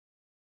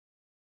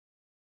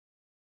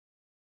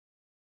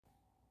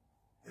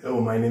Hello,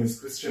 my name is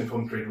Christian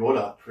from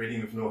TradeStation,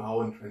 trading with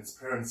know-how and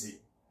transparency.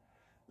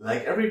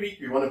 Like every week,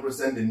 we want to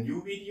present a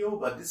new video,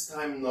 but this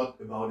time not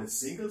about a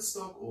single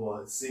stock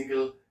or a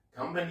single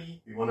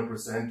company. We want to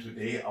present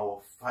today our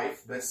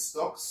 5 best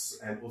stocks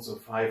and also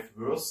 5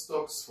 worst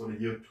stocks for the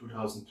year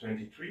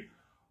 2023.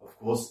 Of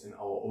course, in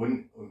our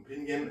own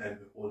opinion and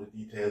with all the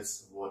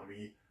details of what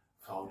we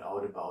found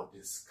out about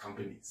these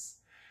companies.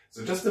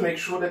 So just to make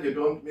sure that you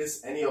don't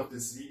miss any of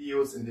these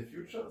videos in the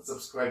future,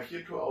 subscribe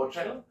here to our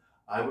channel.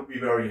 I would be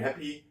very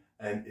happy,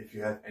 and if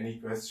you have any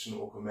question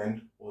or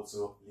comment,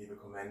 also leave a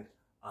comment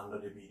under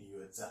the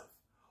video itself.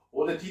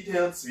 All the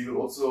details we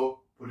will also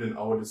put in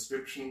our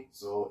description,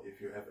 so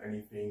if you have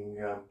anything,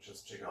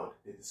 just check out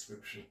the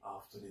description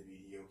after the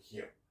video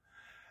here.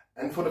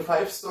 And for the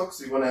 5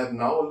 stocks, we want to have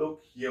now a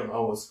look here on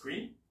our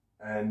screen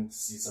and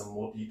see some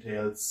more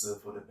details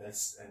for the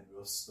best and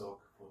worst stock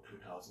for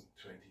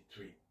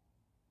 2023.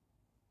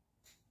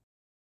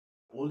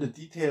 All the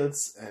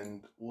details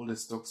and all the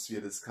stocks we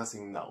are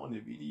discussing now in the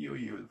video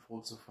you will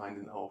also find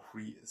in our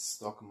free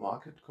stock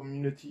market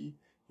community.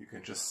 You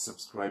can just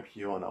subscribe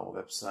here on our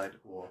website,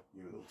 or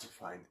you will also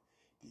find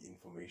the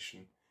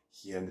information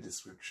here in the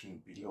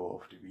description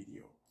below of the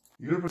video.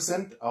 We will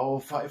present our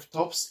 5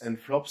 tops and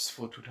flops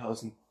for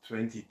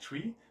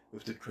 2023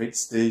 with the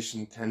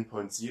TradeStation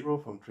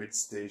 10.0 from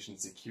TradeStation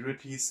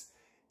Securities.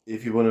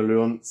 If you want to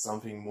learn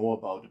something more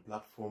about the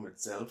platform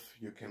itself,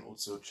 you can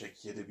also check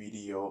here the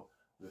video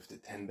with the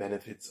 10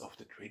 benefits of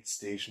the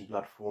TradeStation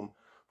platform.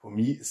 For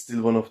me, it's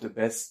still one of the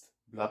best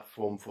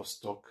platform for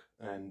stock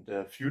and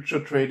future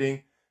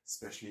trading,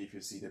 especially if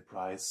you see the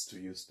price to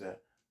use the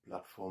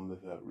platform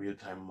with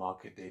real-time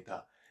market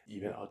data,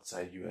 even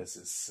outside US,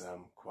 is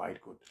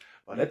quite good.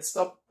 But let's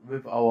start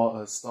with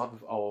our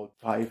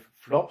 5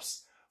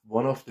 flops.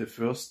 One of the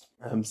first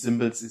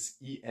symbols is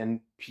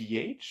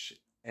ENPH,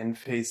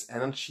 Enphase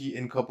Energy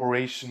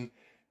Incorporation.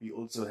 We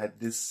also had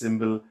this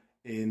symbol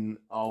in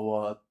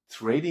our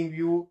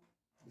TradingView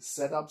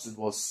setups. It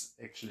was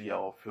actually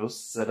our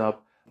first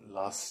setup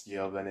last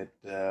year when it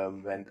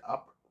went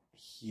up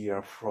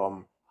here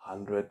from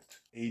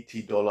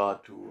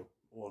 $180 to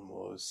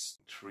almost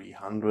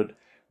 $300,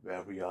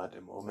 where we are at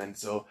the moment.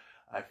 So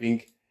I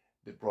think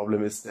the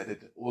problem is that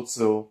it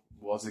also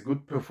was a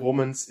good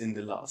performance in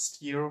the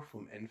last year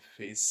from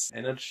Enphase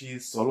Energy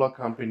solar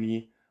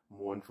company.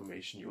 More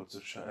information you also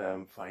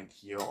find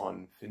here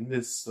on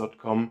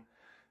finviz.com.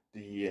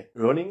 The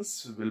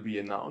earnings will be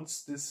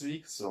announced this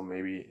week, so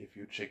maybe if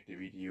you check the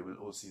video, you will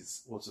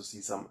also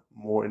see some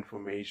more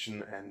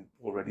information and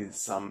already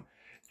some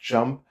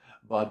jump.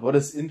 But what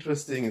is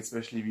interesting,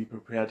 especially we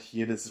prepared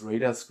here this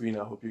radar screen,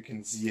 I hope you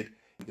can see it,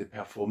 the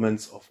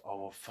performance of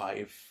our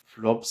 5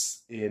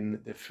 flops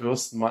in the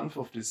first month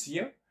of this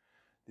year.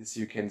 This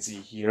you can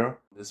see here.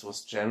 This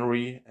was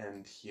January,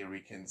 and here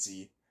we can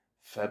see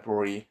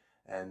February.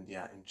 And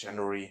yeah, in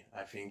January,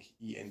 I think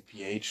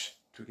ENPH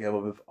together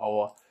with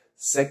our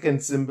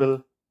second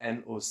symbol,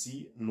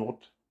 NOC,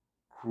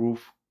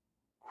 Nordgrove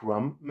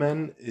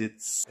Grumman.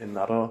 It's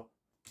another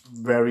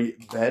very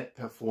bad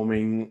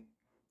performing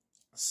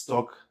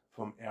stock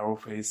from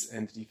aerospace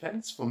and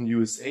defense from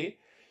USA.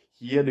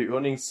 Here the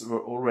earnings were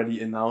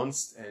already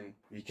announced, and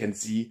we can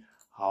see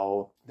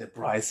how the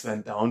price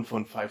went down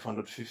from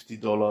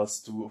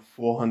 $550 to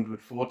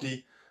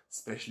 $440,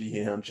 especially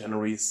here in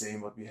January,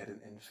 same what we had in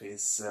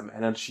Enphase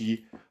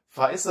Energy.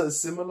 Pfizer is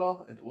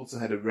similar. It also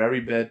had a very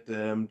bad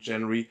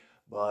January.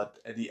 But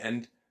at the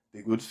end,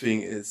 the good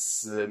thing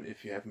is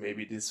if you have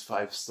maybe these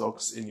 5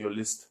 stocks in your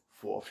list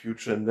for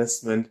future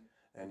investment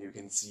and you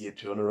can see a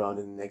turnaround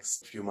in the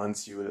next few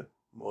months, you will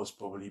most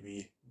probably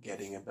be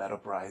getting a better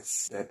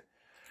price than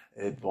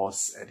it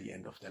was at the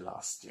end of the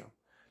last year.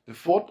 The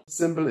 4th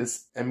symbol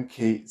is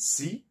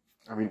MKC.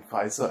 I mean,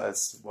 Pfizer,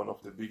 as one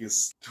of the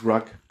biggest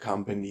drug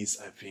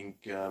companies, I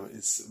think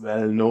is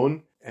well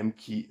known.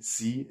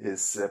 MKC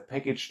is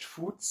packaged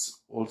foods,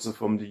 also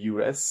from the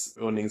US.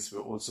 Earnings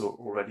were also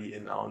already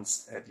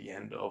announced at the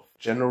end of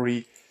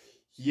January.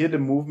 Here the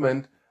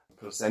movement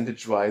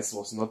percentage-wise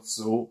was not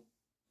so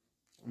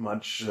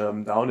much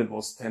down. It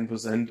was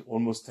 10%,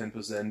 almost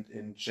 10%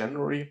 in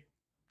January.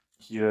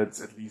 Here it's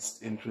at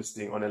least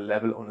interesting on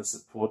a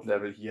support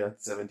level here,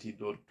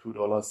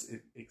 $72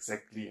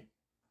 exactly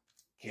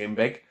came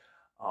back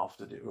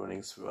after the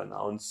earnings were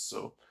announced.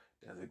 So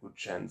there's a good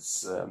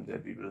chance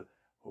that we will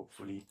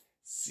hopefully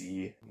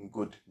see a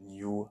good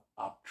new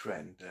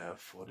uptrend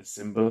for the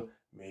symbol,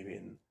 maybe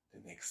in the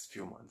next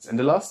few months. And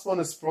the last one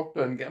is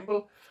Procter &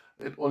 Gamble.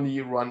 It only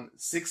run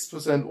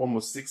 6%,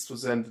 almost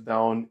 6%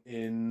 down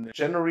in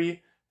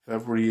January.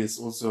 February is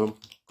also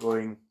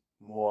going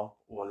more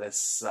or less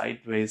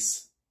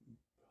sideways.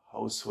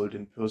 Household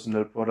and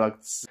personal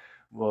products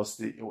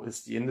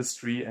is the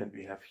industry, and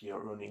we have here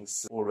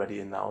earnings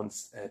already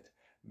announced at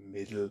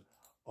middle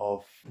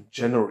of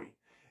January.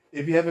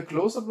 If you have a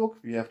closer look,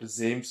 we have the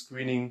same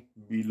screening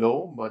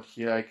below, but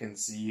here I can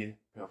see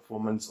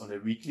performance on a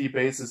weekly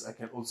basis. I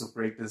can also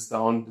break this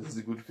down. This is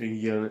a good thing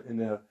here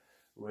in a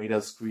radar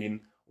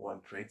screen or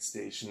on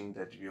TradeStation,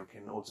 that you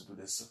can also do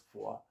this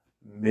for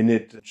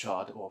minute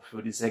chart or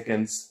 30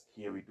 seconds.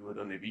 Here we do it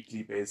on a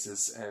weekly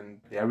basis,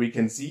 and there we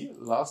can see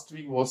last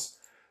week was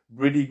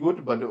pretty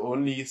good, but the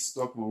only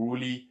stock who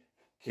really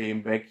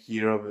came back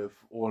here with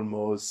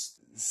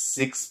almost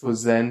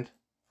 6%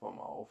 from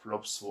our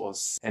flops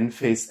was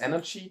Enphase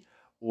Energy.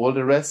 All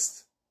the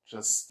rest,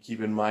 just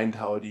keep in mind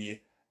how the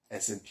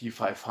S&P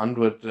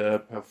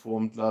 500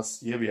 performed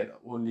last year. We had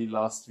only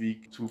last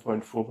week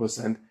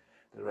 2.4%.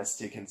 The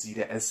rest you can see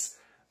there is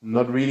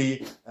not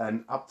really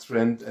an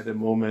uptrend at the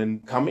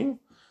moment coming.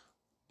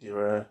 There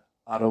are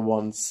other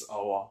ones,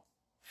 our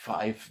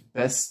 5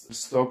 best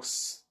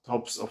stocks,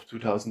 tops of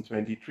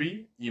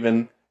 2023.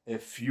 Even a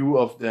few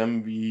of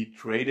them we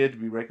traded.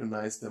 We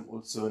recognize them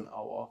also in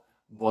our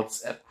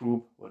WhatsApp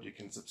group, what you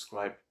can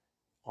subscribe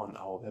on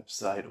our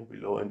website or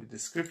below in the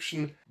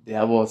description.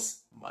 There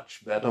was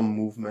much better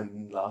movement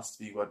than last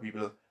week, but we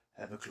will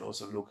have a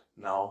closer look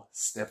now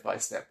step by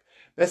step.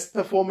 Best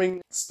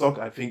performing stock,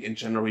 I think, in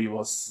January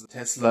was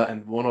Tesla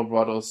and Warner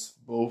Brothers,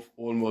 both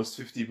almost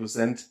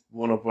 50%.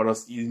 Warner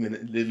Brothers even a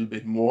little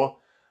bit more.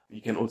 We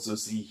can also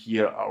see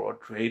here our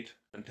trade,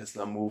 and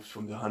Tesla moved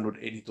from the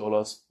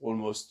 $180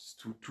 almost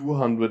to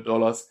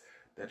 $200.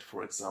 That,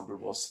 for example,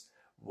 was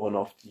one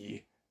of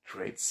the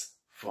trades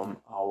from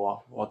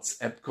our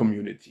WhatsApp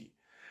community.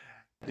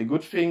 The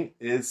good thing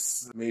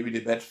is maybe the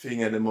bad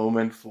thing at the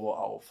moment for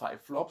our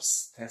 5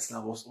 flops.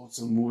 Tesla was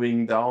also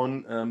moving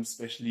down,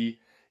 especially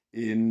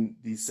in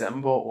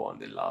December or in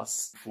the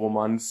last 4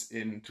 months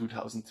in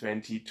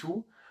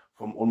 2022,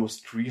 from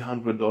almost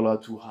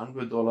 $300 to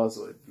 $100.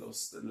 So it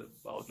lost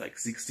about like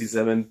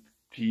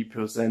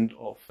 60-70%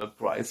 of the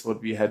price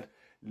what we had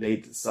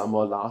late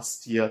summer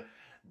last year.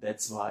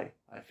 That's why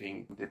I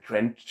think the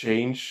trend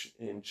change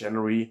in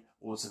January,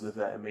 also with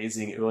the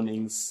amazing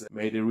earnings,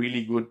 made a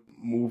really good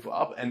move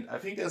up. And I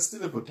think there's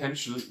still a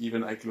potential.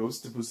 Even I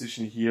closed the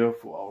position here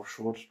for our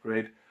short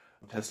trade.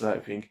 Tesla, I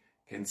think,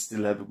 can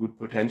still have a good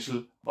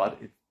potential, but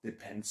it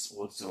depends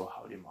also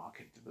how the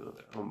market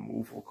will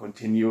move or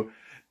continue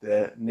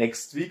the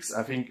next weeks.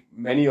 I think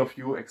many of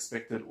you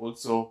expected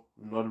also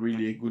not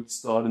really a good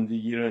start in the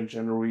year in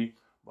January,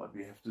 but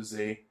we have to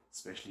say,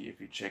 especially if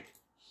we check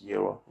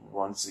here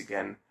once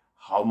again,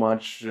 how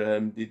much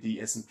did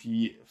the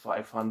S&P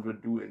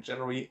 500 do in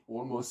January?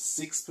 Almost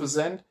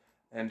 6%,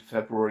 and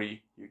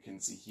February, you can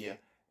see here,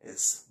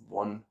 is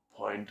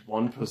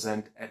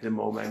 1.1% at the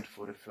moment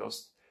for the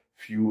first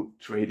few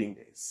trading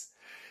days.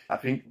 I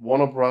think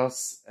Warner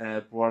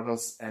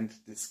Brothers and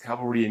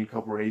Discovery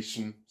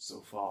Incorporation, so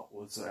far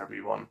also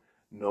everyone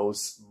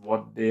knows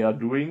what they are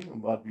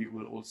doing, but we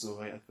will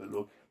also have a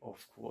look,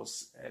 of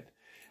course, at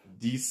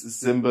these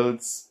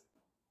symbols,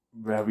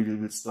 where we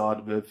will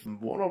start with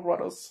Warner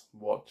Brothers,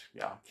 what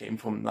came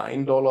from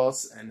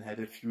 $9 and had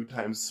a few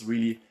times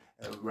really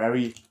a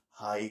very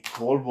high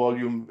call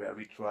volume, where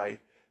we try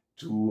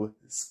to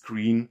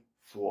screen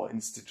for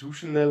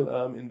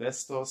institutional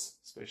investors,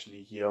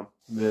 especially here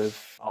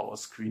with our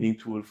screening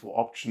tool for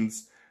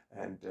options,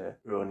 and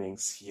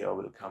earnings here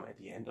will come at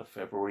the end of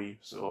February.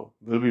 So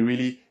it will be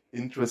really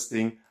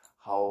interesting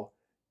how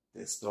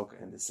the stock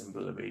and the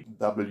symbol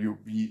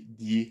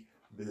WBD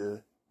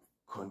will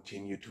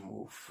continue to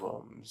move.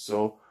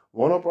 So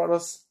Warner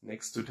Brothers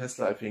next to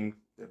Tesla, I think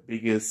the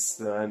biggest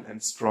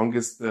and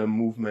strongest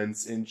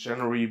movements in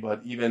January,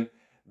 but even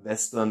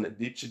Western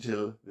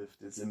Digital with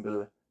the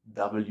symbol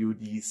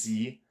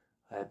WDC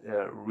had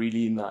a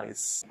really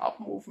nice up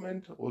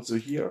movement. Also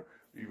here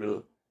we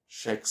will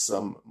check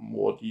some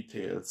more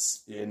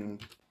details in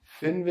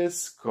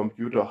Finviz.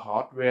 Computer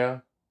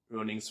hardware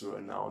earnings were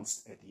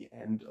announced at the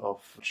end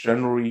of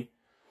January,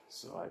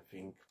 so I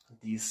think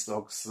these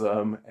stocks,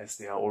 as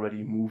they are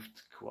already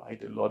moved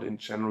quite a lot in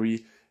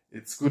January,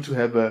 it's good to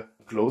have a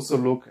closer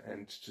look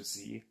and to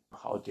see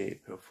how they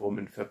perform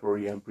in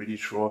February. I'm pretty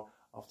sure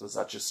after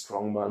such a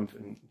strong month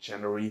in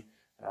January,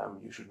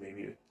 you should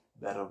maybe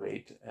better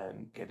wait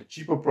and get a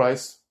cheaper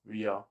price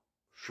via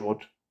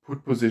short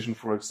put position,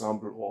 for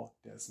example, or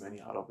there's many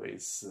other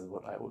ways,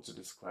 what I also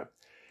described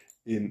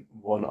in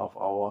one of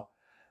our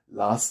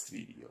last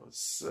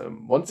videos.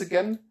 Once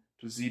again,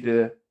 to see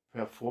the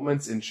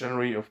performance in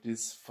January of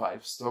these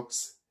 5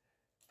 stocks,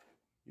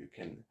 you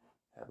can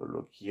have a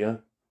look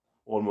here.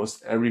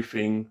 Almost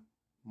everything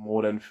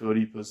more than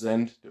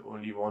 30%. The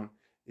only one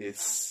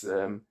is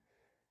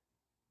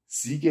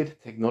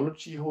Seagate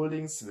Technology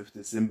Holdings with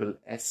the symbol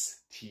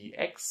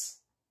STX.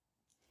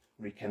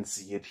 We can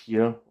see it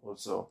here.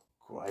 Also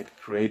quite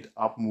great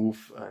up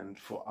move, and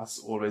for us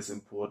always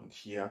important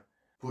here,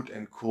 put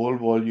and call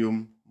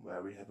volume,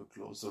 where we have a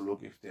closer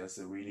look if there's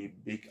a really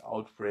big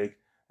outbreak,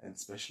 and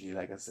especially,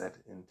 like I said,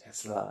 in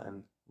Tesla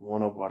and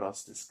Warner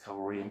Brothers,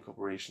 Discovery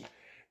Incorporation,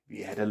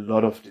 we had a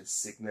lot of these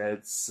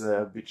signals,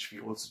 which we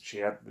also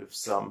shared with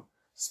some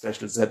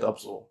special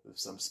setups or with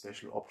some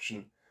special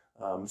option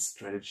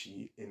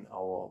strategy in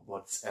our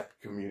WhatsApp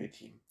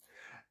community.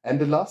 And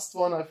the last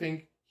one, I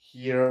think,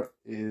 here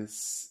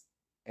is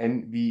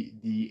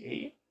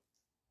NVDA,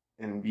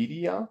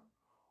 NVIDIA.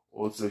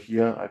 Also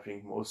here, I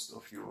think most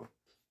of you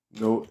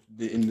know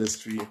the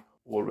industry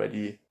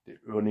already.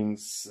 the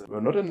earnings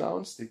were not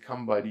announced. They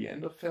come by the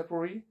end of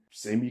February.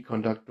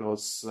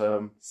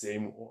 Semiconductors,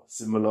 same or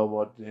similar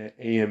what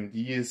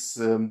AMD is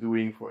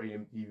doing. For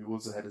AMD, we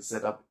also had a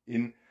setup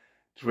in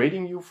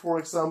TradingView, for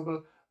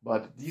example.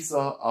 But these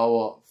are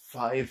our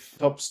 5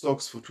 top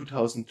stocks for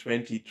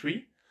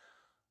 2023.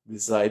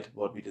 Beside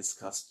what we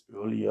discussed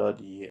earlier,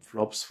 the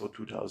flops for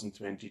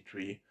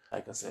 2023.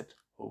 Like I said,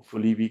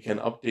 hopefully we can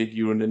update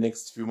you in the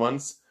next few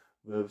months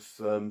with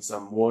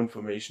some more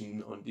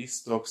information on these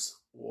stocks,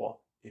 or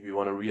if you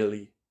want to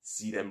really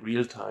see them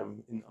real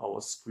time in our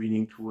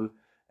screening tool,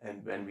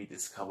 and when we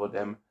discover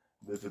them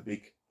with a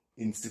big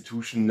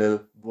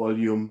institutional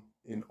volume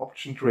in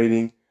option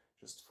trading,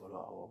 just follow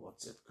our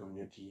WhatsApp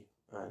community,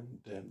 and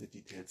the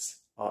details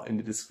are in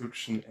the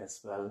description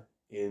as well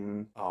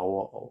on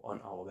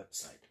our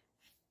website.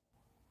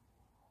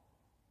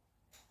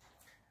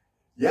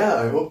 Yeah,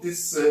 I hope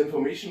this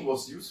information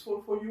was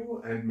useful for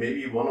you, and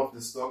maybe one of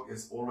the stock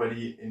is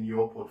already in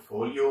your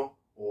portfolio,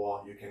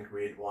 or you can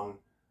create one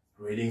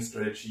trading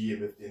strategy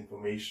with the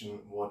information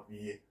what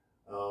we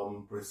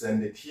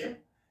presented here.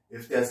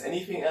 If there's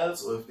anything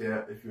else, or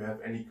if you have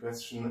any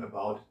question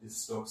about these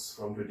stocks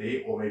from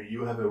today, or maybe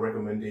you have a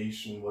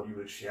recommendation what you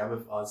will share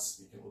with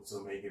us, we can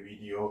also make a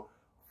video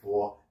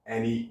for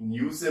any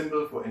new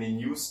symbol, for any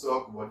new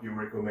stock, what you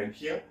recommend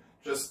here.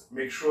 Just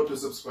make sure to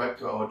subscribe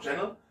to our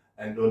channel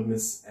and don't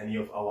miss any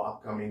of our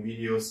upcoming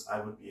videos. I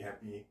would be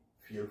happy.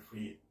 Feel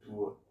free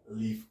to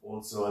leave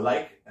also a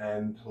like,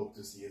 and hope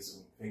to see you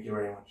soon. Thank you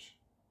very much.